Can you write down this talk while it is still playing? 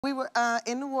We were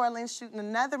in New Orleans shooting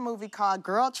another movie called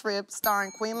Girl Trip, starring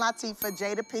Queen Latifah,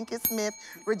 Jada Pinkett Smith,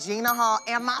 Regina Hall,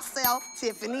 and myself,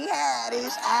 Tiffany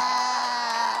Haddish.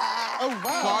 Oh,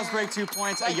 wow. Pause break, 2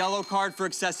 points. A yellow card for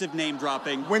excessive name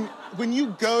dropping. When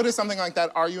you go to something like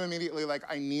that, are you immediately like,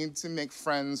 I need to make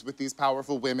friends with these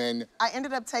powerful women? I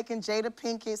ended up taking Jada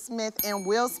Pinkett Smith and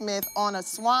Will Smith on a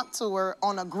swamp tour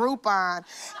on a Groupon,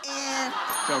 and...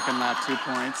 Joking lap, 2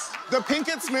 points. The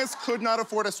Pinkett Smiths could not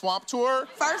afford a swamp tour.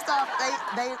 First off,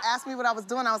 they asked me what I was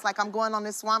doing. I was like, I'm going on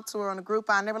this swamp tour on a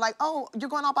Groupon. They were like, oh, you're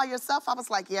going all by yourself? I was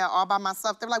like, yeah, all by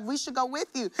myself. They were like, we should go with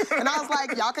you. And I was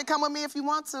like, y'all can come with me if you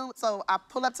want to. So I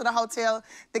pull up to the hotel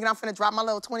thinking I'm finna drop my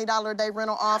little $20 a day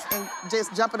rental off and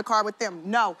just jump in the car with them.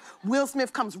 No, Will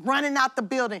Smith comes running out the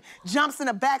building, jumps in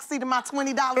the backseat of my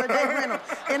 $20 a day rental.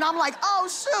 And I'm like, oh,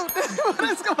 shoot, what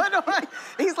is going on?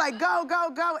 He's like, go, go,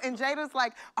 go. And Jada's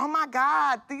like, oh my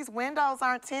God, these windows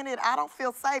aren't tinted. I don't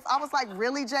feel safe. I was like,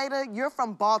 really, Jada? You're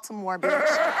from Baltimore, bitch.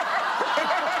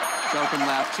 Joking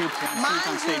lap, 2 points. Mind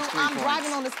you, I'm points.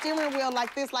 driving on the steering wheel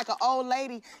like this, like an old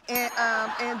lady, and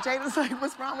Jada's like,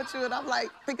 what's wrong with you? And I'm like,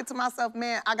 thinking to myself,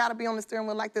 man, I gotta be on the steering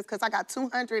wheel like this because I got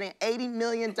 $280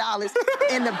 million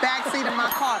in the backseat of my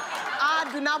car. I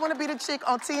do not want to be the chick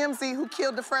on TMZ who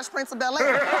killed the Fresh Prince of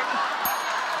Bel-Air.